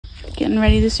Getting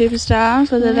ready the superstar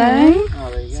for the day.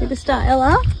 Oh, there you go. Superstar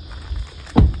Ella.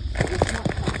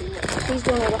 She's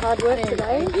doing all the hard work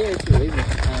today.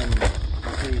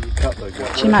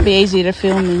 She might be easier to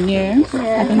film than you.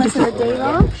 Yeah, most of the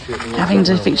diva. Having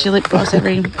to fix your lip gloss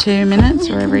every 2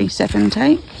 minutes or every second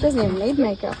take. She doesn't even need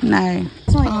makeup. No.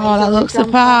 Oh, that looks the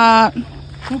part.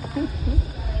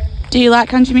 Do you like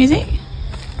country music?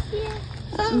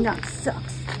 Yeah. No, it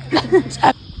sucks.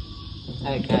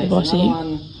 Okay, Bossy. so another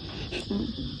one.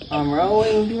 I'm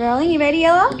rolling. You rolling? You ready,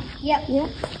 Ella? Yep. Yep.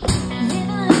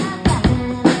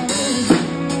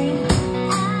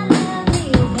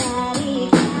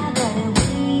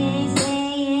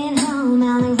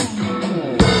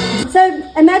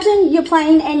 So imagine you're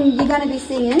playing and you're going to be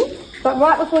singing, but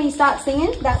right before you start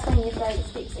singing, that's when you throw the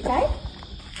sticks, okay?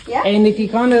 Yeah? And if you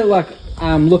kind of like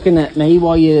looking at me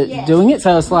while you're doing it,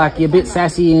 so it's like you're a bit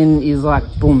sassy and is like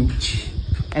boom.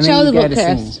 And Show her the then you go look to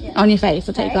first. sing. On your face.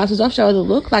 So take your glasses off, show her the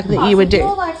look like that you would do.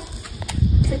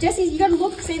 So Jessie, you got to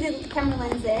look, see the camera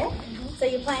lens there. So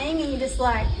you're playing and you're just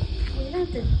like, well, you don't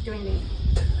have to do anything.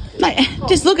 Like,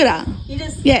 just look at her. You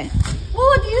just, Yeah.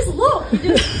 well, you just look. You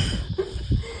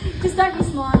just don't be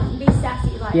smart, be sassy.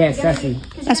 Like, Yeah, you're gonna sassy.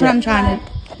 be- That's what I'm trying to.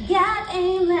 God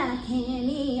ain't like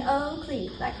Kenny Oakley.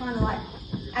 That kind of like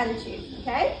attitude,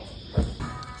 okay?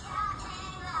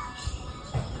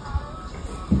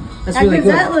 That's How really good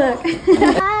good. does that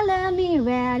look? I love me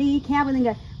rowdy cowboy and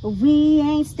go, but we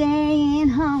ain't staying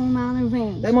home on the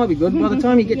range. That might be good. By the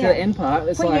time you get to Yeah. the end part,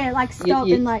 it's Well, like, yeah, like stop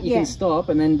you and like, you yeah. can stop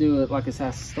and then do it like a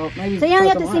sass stop. Maybe So you only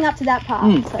try have to something sing like up to that part.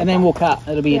 that. so And then far. we'll cut.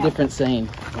 It'll be a Yeah. different scene.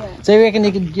 Yeah. So you reckon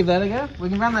you could give that a go? We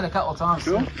can run that a couple of times.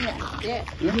 Sure. Yeah.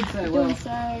 You did so Doing well.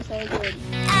 so good.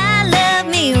 I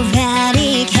love me a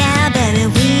rowdy cowboy,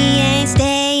 but we ain't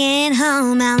staying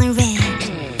home on the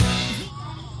range.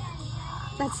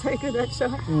 That's so good, that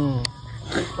shot.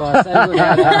 Right, so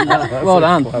good. Well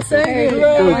done. So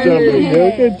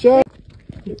good. Good job.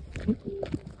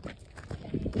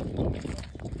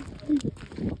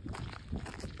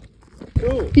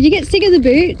 Did you get sick of the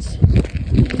boots?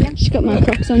 Yeah. She's got my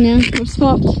Crocs on now. I've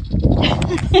swapped.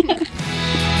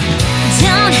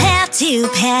 Don't have to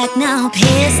pack no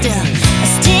pistol, a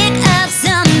stick